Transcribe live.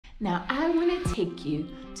Now I want to take you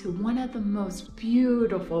to one of the most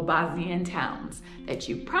beautiful Bosnian towns that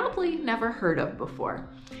you probably never heard of before,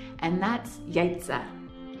 and that's Jajce.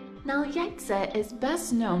 Now Jajce is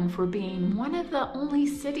best known for being one of the only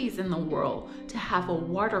cities in the world to have a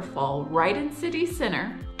waterfall right in city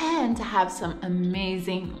center and to have some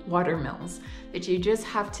amazing water mills that you just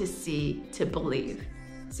have to see to believe.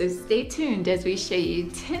 So stay tuned as we show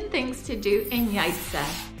you 10 things to do in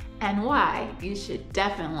Jajce and why you should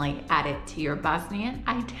definitely add it to your Bosnian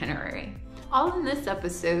itinerary. All in this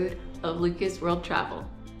episode of Lucas World Travel.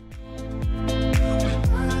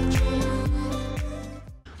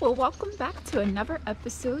 Well, welcome back to another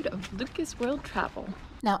episode of Lucas World Travel.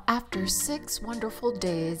 Now, after 6 wonderful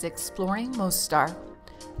days exploring Mostar,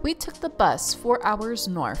 we took the bus 4 hours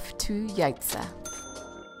north to Jajce.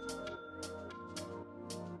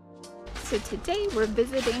 So today we're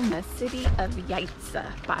visiting the city of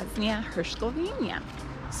Jajce, Bosnia-Herzegovina.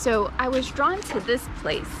 So I was drawn to this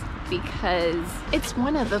place because it's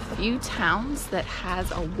one of the few towns that has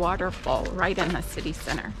a waterfall right in the city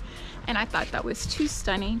center. And I thought that was too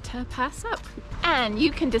stunning to pass up. And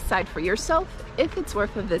you can decide for yourself if it's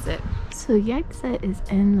worth a visit. So Jajce is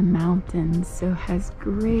in the mountains, so has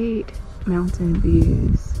great mountain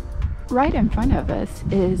views. Right in front of us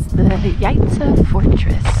is the Jajce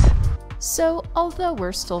Fortress. So although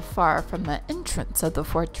we're still far from the entrance of the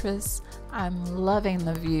fortress, I'm loving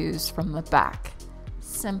the views from the back.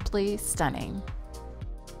 Simply stunning.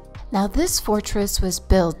 Now this fortress was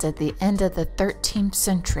built at the end of the 13th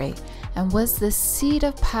century and was the seat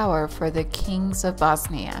of power for the kings of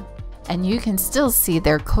Bosnia. And you can still see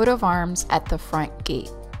their coat of arms at the front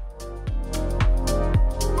gate.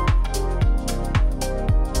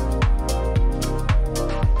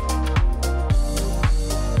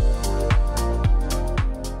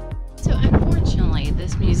 So unfortunately,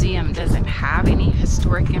 this museum doesn't have any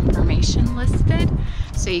historic information listed,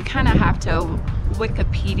 so you kind of have to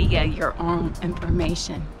Wikipedia your own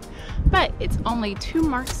information. But it's only 2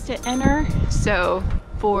 marks to enter, so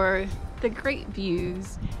for the great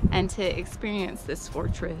views and to experience this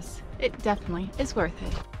fortress, it definitely is worth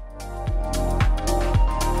it.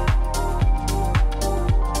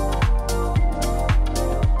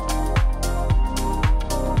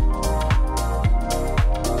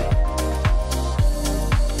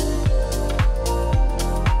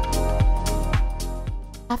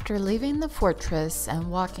 After leaving the fortress and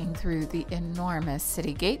walking through the enormous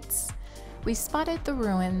city gates, we spotted the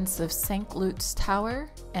ruins of St. Luke's Tower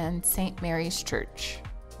and St. Mary's Church.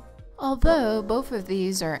 Although both of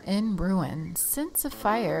these are in ruins since a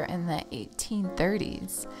fire in the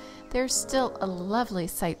 1830s, they're still a lovely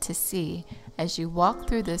sight to see as you walk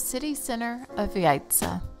through the city center of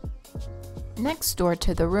Jajce. Next door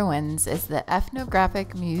to the ruins is the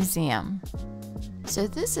Ethnographic Museum. So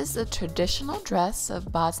this is the traditional dress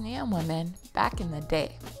of Bosnian women back in the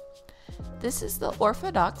day. This is the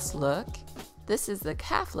Orthodox look, this is the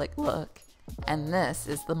Catholic look, and this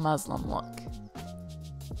is the Muslim look.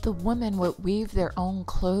 The women would weave their own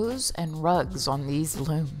clothes and rugs on these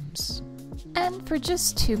looms. And for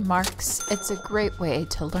just 2 marks, it's a great way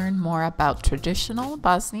to learn more about traditional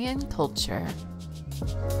Bosnian culture.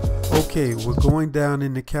 Okay, we're going down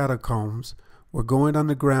in the catacombs. We're going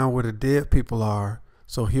underground where the dead people are.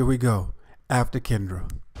 So here we go. After Kendra.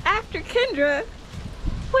 After Kendra?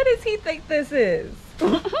 What does he think this is?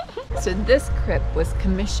 So this crypt was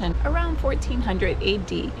commissioned around 1400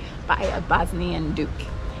 AD by a Bosnian duke.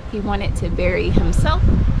 He wanted to bury himself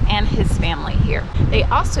and his family here. They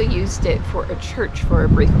also used it for a church for a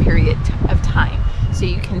brief period of time. So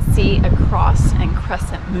you can see a cross and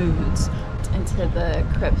crescent moons into the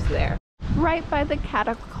crypt there. Right by the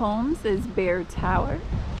catacombs is Bear Tower,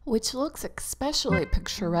 which looks especially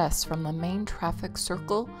picturesque from the main traffic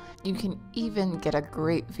circle. You can even get a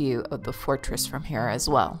great view of the fortress from here as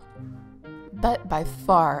well. But by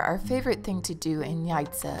far, our favorite thing to do in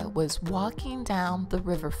Jajce was walking down the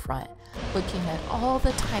riverfront, looking at all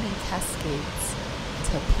the tiny cascades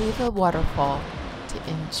to Pliva Waterfall to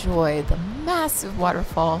enjoy the massive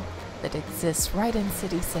waterfall that exists right in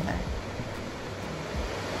city center.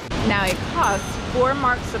 Now it costs 4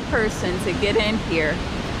 marks a person to get in here.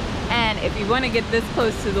 And if you want to get this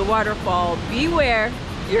close to the waterfall, beware,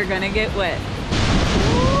 you're gonna get wet.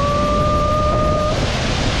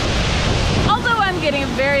 Although I'm getting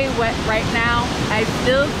very wet right now, I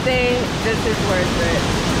still say this is worth it.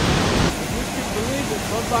 You can believe that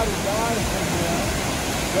somebody died from there.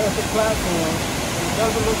 There's the platform. It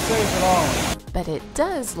doesn't look safe at all. But it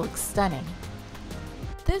does look stunning.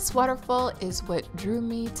 This waterfall is what drew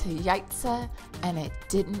me to Jajce, and it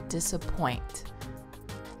didn't disappoint.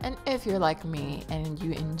 And if you're like me and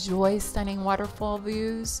you enjoy stunning waterfall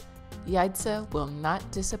views, Jajce will not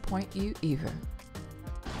disappoint you either.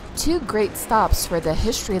 Two great stops for the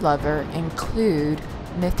history lover include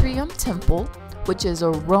Mithraeum Temple, which is a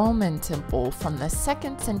Roman temple from the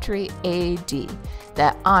 2nd century AD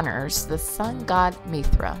that honors the sun god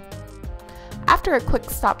Mithra. After a quick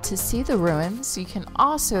stop to see the ruins, you can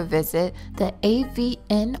also visit the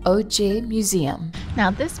AVNOJ Museum. Now,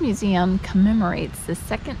 this museum commemorates the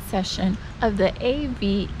 2nd session of the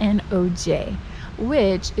AVNOJ,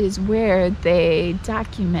 which is where they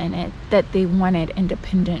documented that they wanted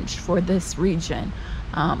independence for this region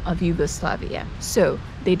of Yugoslavia. So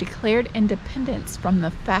they declared independence from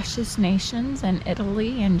the fascist nations in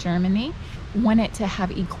Italy and Germany, wanted to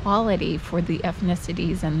have equality for the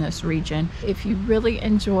ethnicities in this region. If you really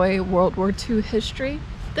enjoy World War II history,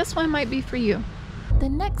 this one might be for you. The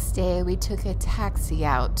next day, we took a taxi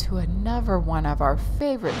out to another one of our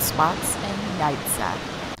favorite spots in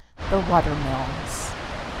Jajce, the watermills.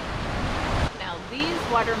 Now, these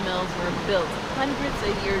watermills were built hundreds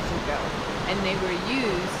of years ago, and they were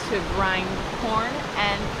used to grind corn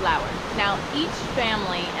and flour. Now, each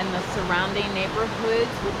family in the surrounding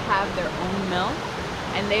neighborhoods would have their own mill,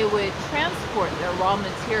 and they would transport their raw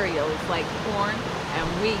materials like corn and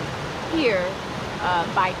wheat here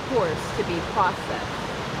by horse to be processed.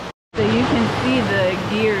 So you can see the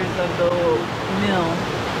gears of the mill.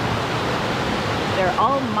 They're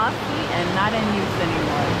all mossy and not in use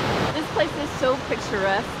anymore. This place is so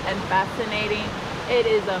picturesque and fascinating. It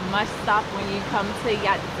is a must stop when you come to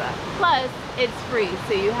Jajce. Plus, it's free,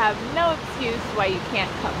 so you have no excuse why you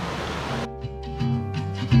can't come.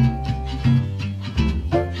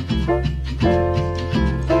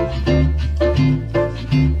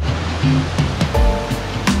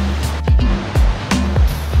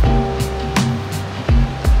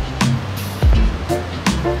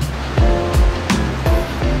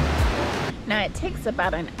 Now, it takes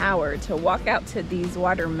about an hour to walk out to these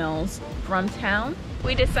watermills from town.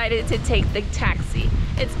 We decided to take the taxi.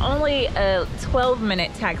 It's only a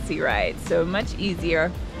 12-minute taxi ride, so much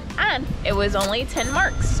easier. And it was only 10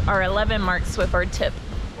 marks, or 11 marks with our tip.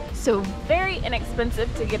 So very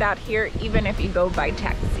inexpensive to get out here, even if you go by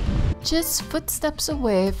taxi. Just footsteps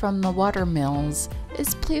away from the watermills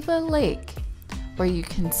is Pliva Lake, where you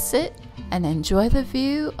can sit and enjoy the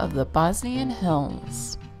view of the Bosnian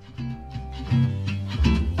hills.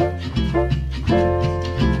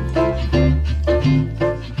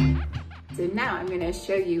 So now I'm going to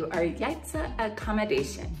show you our Jajce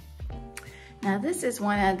accommodation. Now this is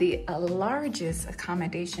one of the largest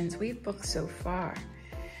accommodations we've booked so far.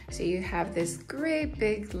 So you have this great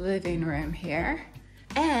big living room here.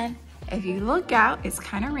 And if you look out, it's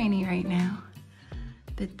kind of rainy right now,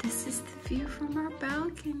 but this is the view from our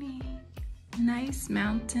balcony. Nice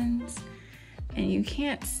mountains. And you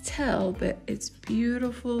can't tell, but it's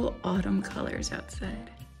beautiful autumn colors outside.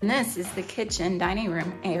 And this is the kitchen dining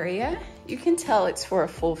room area. You can tell it's for a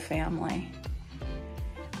full family.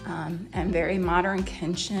 And very modern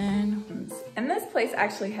kitchen. And this place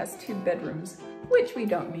actually has 2 bedrooms, which we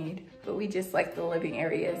don't need, but we just like the living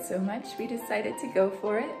area so much we decided to go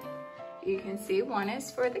for it. You can see one is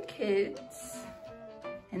for the kids,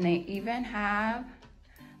 and they even have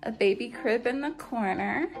a baby crib in the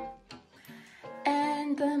corner.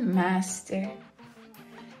 And the master.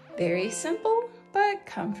 Very simple, but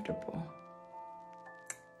comfortable.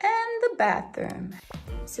 And the bathroom.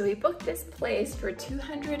 So we booked this place for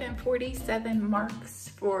 247 marks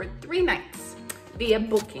for 3 nights via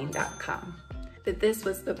booking.com. But this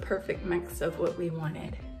was the perfect mix of what we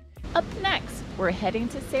wanted. Up next, we're heading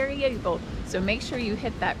to Sarajevo, so make sure you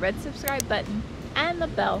hit that red subscribe button and the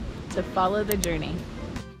bell to follow the journey.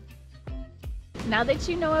 Now that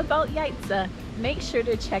you know about Jajce, make sure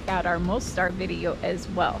to check out our Mostar video as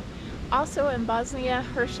well. Also in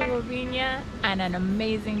Bosnia-Herzegovina, and an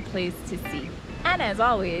amazing place to see. And as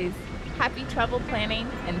always, happy travel planning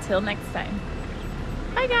until next time.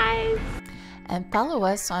 Bye guys! And follow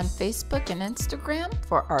us on Facebook and Instagram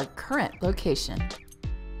for our current location.